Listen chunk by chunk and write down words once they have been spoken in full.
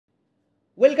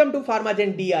Welcome to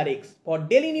PharmaGenDRx. For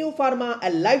daily new pharma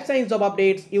and life science job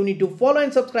updates, you need to follow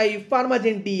and subscribe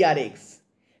PharmaGenDRx.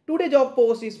 Today's job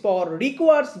post is for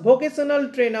requires vocational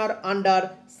trainer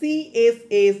under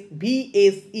CSS-VSE,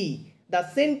 the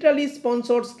centrally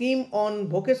sponsored scheme on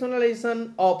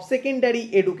vocationalization of secondary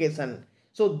education.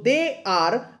 So they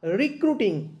are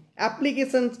recruiting.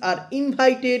 Applications are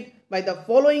invited by the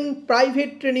following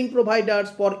private training providers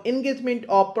for engagement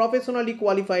of professionally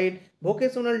qualified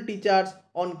vocational teachers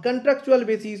on contractual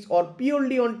basis or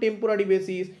purely on temporary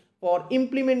basis for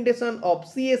implementation of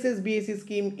CSS-VSE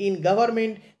scheme in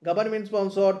government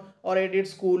sponsored or aided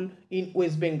school in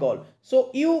West Bengal. So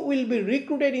you will be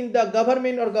recruited in the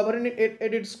government or government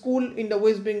aided school in the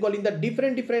West Bengal in the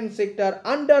different sector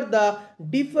under the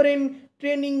different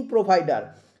training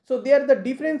provider. So there the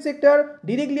different sector.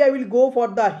 Directly I will go for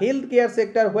the healthcare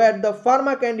sector where the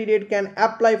pharma candidate can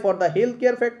apply for the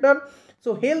healthcare factor.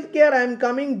 So healthcare, I am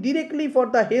coming directly for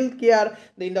the healthcare.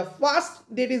 In the first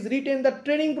that is written, the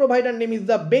training provider name is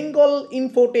the Bengal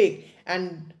Infotech,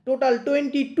 and total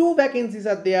 22 vacancies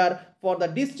are there for the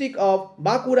district of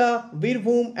Bankura,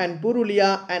 Birbhum and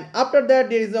Purulia. And after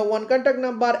that there is a one contact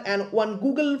number and one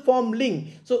Google form link.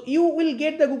 So you will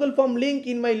get the Google form link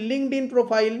in my LinkedIn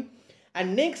profile.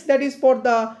 And next, that is for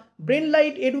the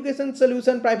Brainlight Education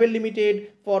Solution Private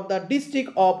Limited for the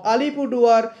district of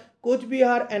Alipurduar,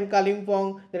 Coochbehar and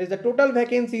Kalimpong. There is a total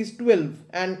vacancies 12,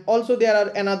 and also there are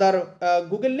another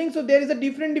Google link. So there is a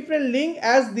different link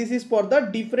as this is for the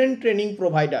different training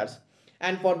providers.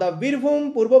 And for the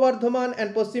Birbhum, Purba Bardhaman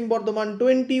and Paschim Bardhaman,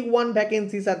 21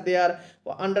 vacancies are there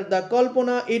under the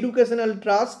Kalpana Educational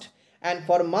Trust. And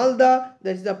for Malda,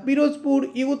 there is the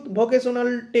Pirozpur Youth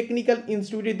Vocational Technical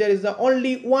Institute. There is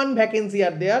only one vacancy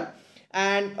are there.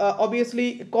 And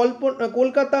obviously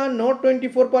Kolkata, North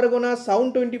 24 Parganas,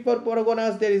 South 24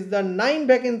 Parganas, there is the 9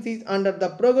 vacancies under the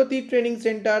Pragati Training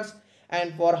Centers.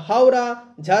 And for Howrah,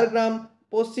 Jhargram,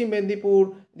 Paschim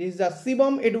Medinipur, this is the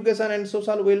Shivam Education and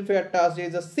Social Welfare Trust. There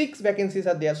is a 6 vacancies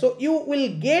are there. So you will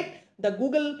get the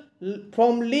Google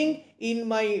form link in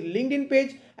my LinkedIn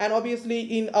page and obviously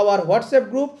in our WhatsApp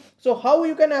group. So how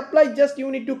you can apply? Just you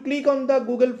need to click on the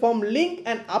Google form link,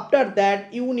 and after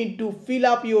that you need to fill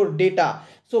up your data.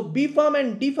 So B.Pharm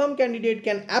and D.Pharm candidate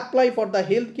can apply for the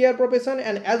healthcare profession,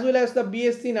 and as well as the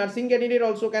BSc nursing candidate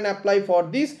also can apply for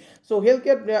this. So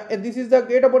healthcare, this is the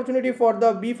great opportunity for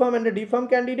the B.Pharm and the D.Pharm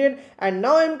candidate. And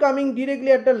now I am coming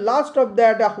directly at the last of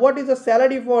that. What is the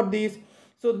salary for this?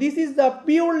 So this is the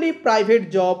purely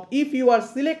private job. If you are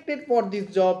selected for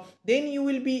this job, then you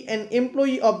will be an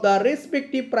employee of the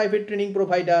respective private training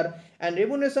provider, and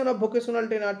remuneration of vocational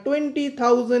trainer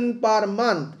 20,000 per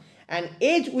month, and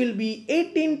age will be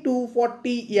 18 to 40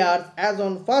 years as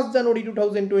on 1st January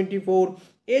 2024.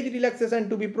 Age relaxation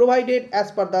to be provided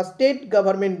as per the state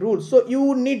government rules. So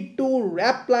you need to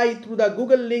apply through the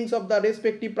Google links of the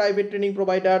respective private training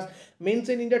providers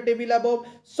mentioned in the table above.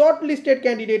 Shortlisted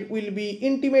candidate will be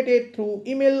intimated through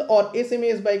email or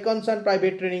SMS by concerned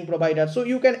private training provider. So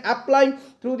you can apply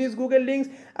through these Google links.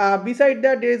 Beside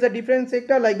that, there is a different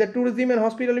sector like the tourism and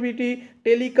hospitality,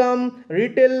 telecom,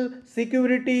 retail,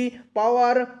 security,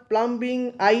 power,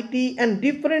 plumbing, IT, and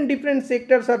different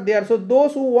sectors are there. So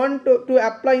those who want to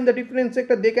apply in the different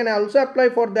sector, they can also apply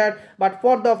for that. But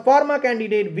for the pharma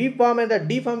candidate, B.Pharm and the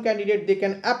D.Pharm candidate, they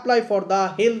can apply for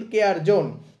the healthcare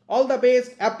zone. All the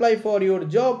best, apply for your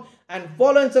job, and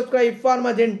follow and subscribe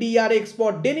PharmaGenDRx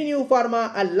for daily new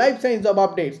pharma and life science job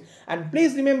updates. And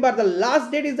please remember the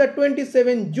last date is the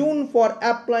 27th June for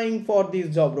applying for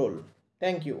this job role.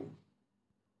 Thank you.